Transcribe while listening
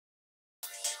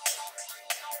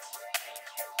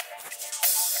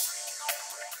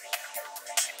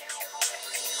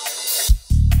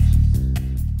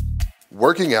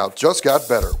Working out just got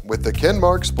better with the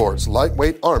Kenmark Sports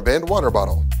lightweight armband water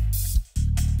bottle.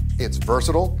 It's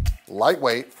versatile,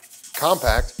 lightweight,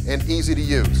 compact, and easy to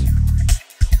use.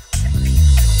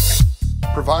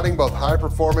 Providing both high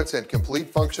performance and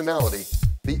complete functionality,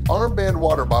 the armband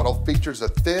water bottle features a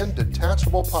thin,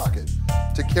 detachable pocket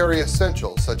to carry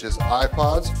essentials such as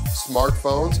iPods,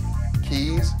 smartphones,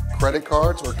 keys, credit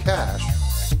cards, or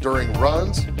cash during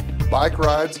runs, bike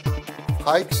rides,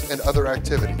 hikes, and other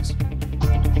activities.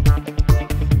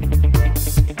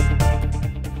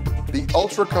 The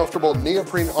ultra-comfortable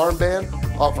neoprene armband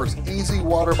offers easy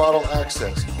water bottle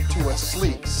access to a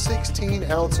sleek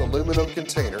 16-ounce aluminum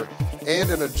container and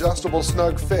an adjustable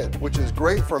snug fit, which is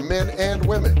great for men and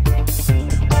women.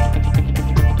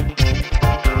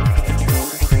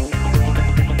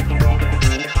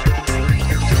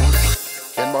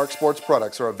 Kenmark Sports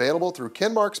products are available through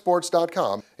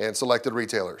kenmarksports.com and selected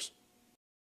retailers.